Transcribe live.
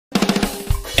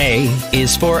A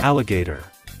is for alligator.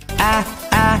 A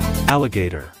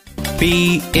Alligator.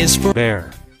 B is for Bear.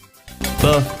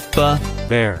 B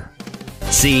Bear.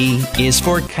 C is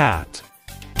for Cat.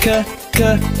 K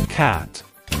Cat.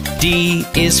 D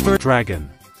is for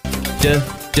Dragon. D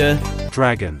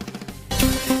Dragon.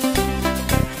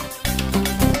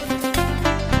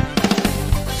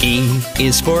 E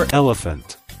is for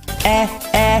Elephant. E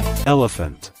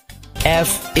Elephant.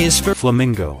 F is for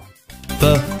Flamingo.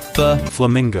 B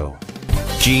Flamingo.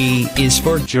 G is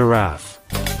for Giraffe.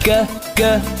 G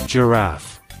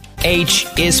Giraffe. H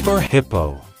is for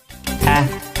Hippo.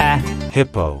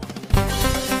 Hippo.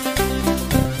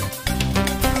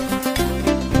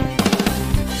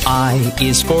 I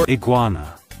is for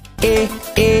Iguana.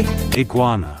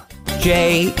 Iguana.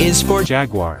 J is for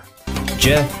Jaguar.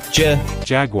 J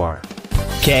Jaguar.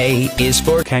 K is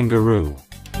for Kangaroo.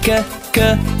 K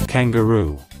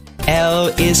Kangaroo. L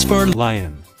is for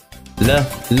Lion. L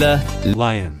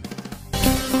Lion.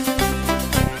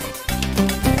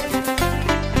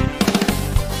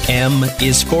 M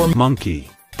is for Monkey.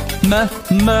 M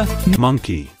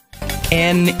Monkey.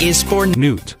 N is for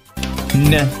Newt.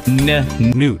 N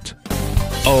Newt.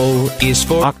 O is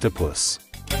for Octopus.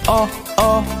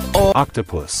 O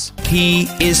Octopus. P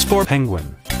is for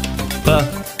Penguin.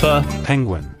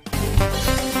 Penguin.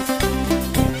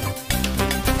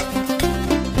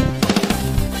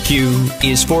 Q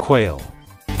is for Quail.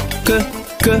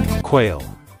 Quail.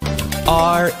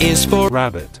 R is for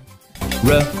Rabbit.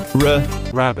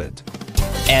 Rabbit.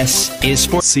 S is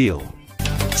for Seal.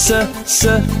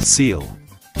 Seal.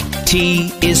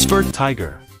 T is for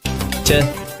Tiger.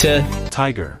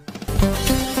 Tiger.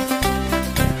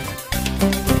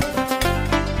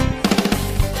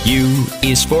 U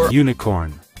is for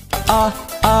Unicorn.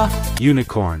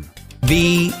 Unicorn.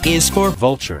 V is for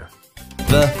Vulture.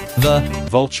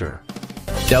 Vulture.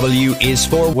 W is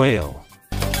for Whale.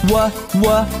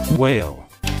 Whale.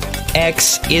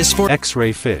 X is for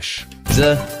X-ray fish.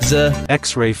 Z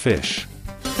X-ray fish.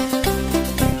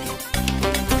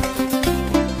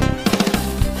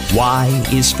 Y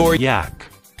is for Yak.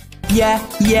 Yak.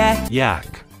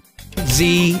 Yak.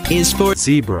 Z is for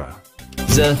Zebra.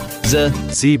 Z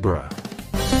Zebra.